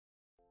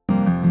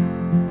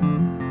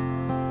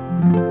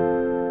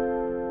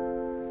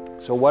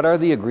So what are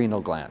the adrenal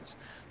glands?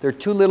 They're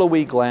two little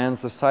wee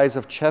glands the size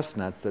of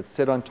chestnuts that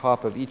sit on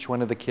top of each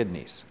one of the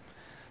kidneys.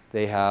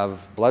 They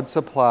have blood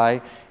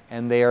supply,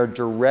 and they are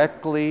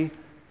directly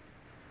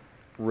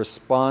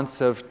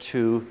responsive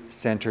to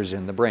centers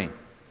in the brain.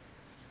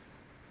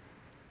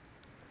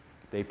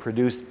 They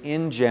produce,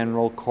 in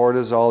general,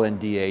 cortisol and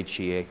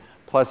DHEA,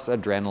 plus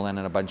adrenaline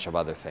and a bunch of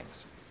other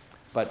things.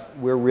 But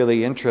we're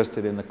really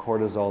interested in the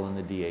cortisol and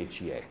the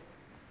DHEA.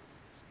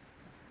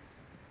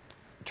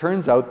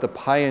 Turns out the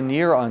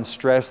pioneer on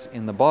stress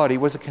in the body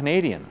was a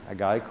Canadian, a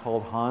guy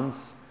called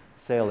Hans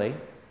Selye,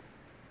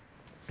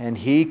 and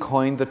he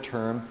coined the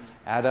term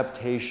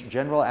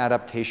general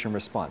adaptation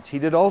response. He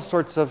did all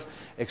sorts of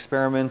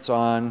experiments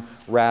on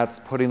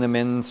rats, putting them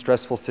in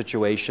stressful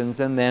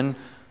situations, and then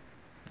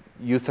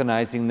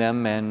euthanizing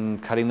them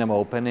and cutting them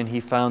open, and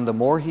he found the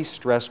more he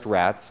stressed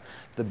rats,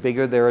 the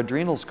bigger their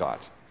adrenals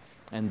got.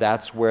 And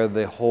that's where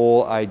the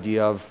whole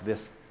idea of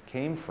this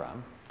came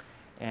from.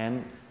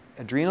 And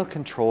adrenal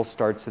control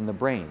starts in the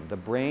brain. The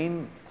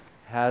brain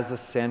has a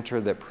center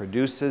that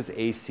produces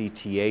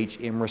ACTH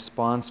in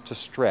response to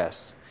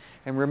stress.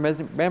 And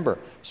remember,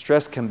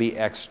 stress can be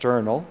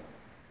external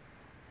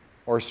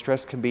or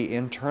stress can be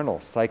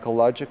internal.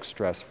 Psychologic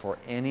stress, for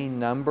any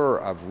number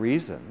of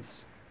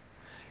reasons,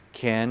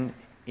 can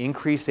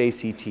increase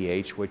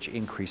ACTH, which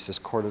increases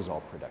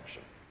cortisol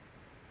production.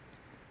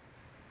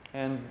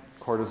 And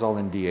cortisol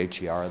and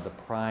DHEA are the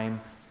prime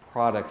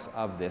products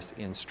of this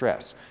in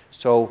stress.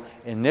 So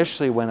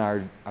initially, when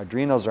our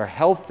adrenals are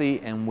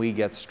healthy and we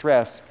get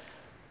stress,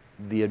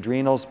 the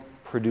adrenals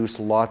produce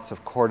lots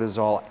of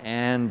cortisol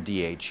and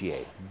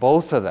DHEA,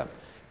 both of them,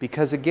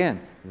 because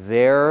again,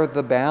 they're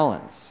the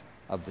balance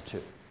of the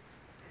two.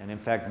 And in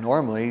fact,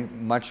 normally,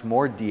 much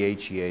more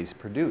DHEA is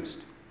produced.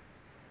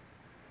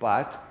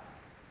 But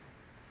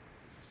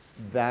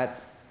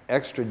that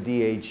extra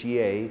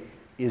DHEA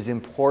is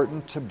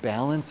important to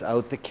balance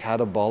out the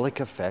catabolic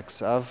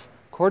effects of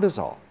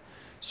cortisol.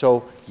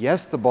 So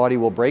yes, the body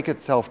will break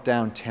itself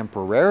down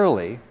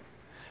temporarily,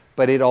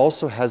 but it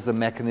also has the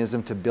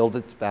mechanism to build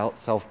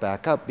itself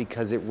back up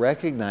because it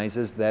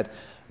recognizes that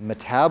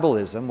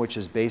metabolism, which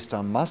is based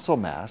on muscle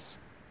mass,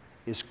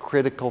 is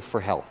critical for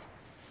health.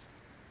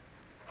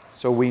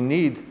 So we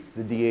need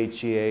the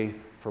DHEA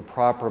for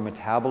proper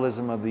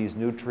metabolism of these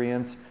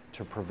nutrients,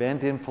 to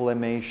prevent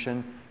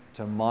inflammation,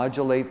 to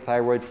modulate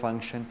thyroid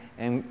function,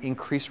 and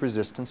increase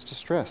resistance to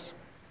stress.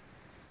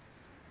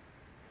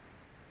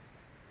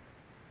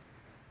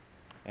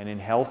 And in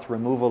health,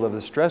 removal of the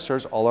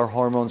stressors, all our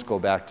hormones go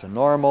back to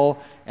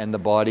normal, and the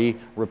body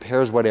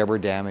repairs whatever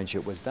damage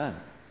it was done.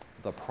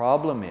 The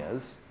problem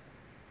is,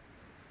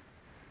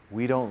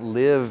 we don't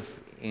live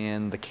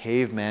in the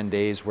caveman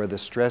days where the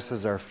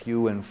stresses are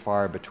few and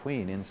far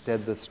between.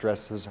 Instead, the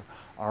stresses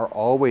are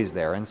always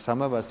there, and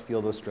some of us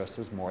feel those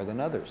stresses more than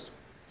others.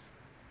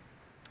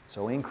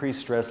 So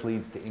increased stress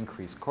leads to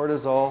increased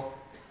cortisol.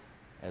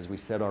 As we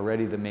said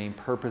already, the main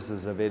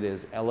purposes of it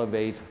is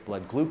elevate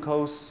blood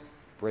glucose,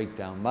 break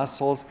down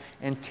muscles,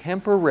 and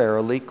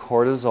temporarily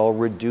cortisol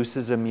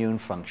reduces immune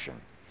function.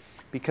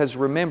 Because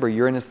remember,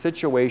 you're in a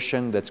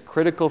situation that's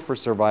critical for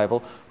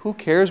survival. Who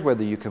cares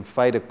whether you can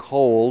fight a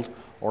cold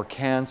or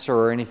cancer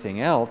or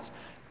anything else?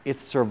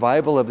 It's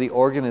survival of the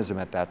organism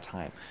at that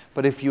time.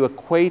 But if you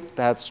equate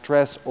that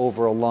stress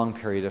over a long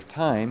period of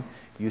time,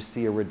 you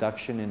see a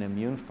reduction in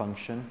immune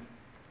function.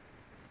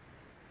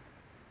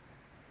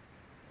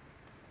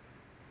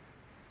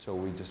 So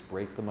we just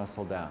break the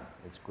muscle down.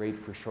 It's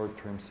great for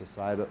short-term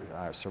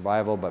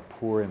survival, but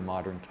poor in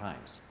modern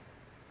times.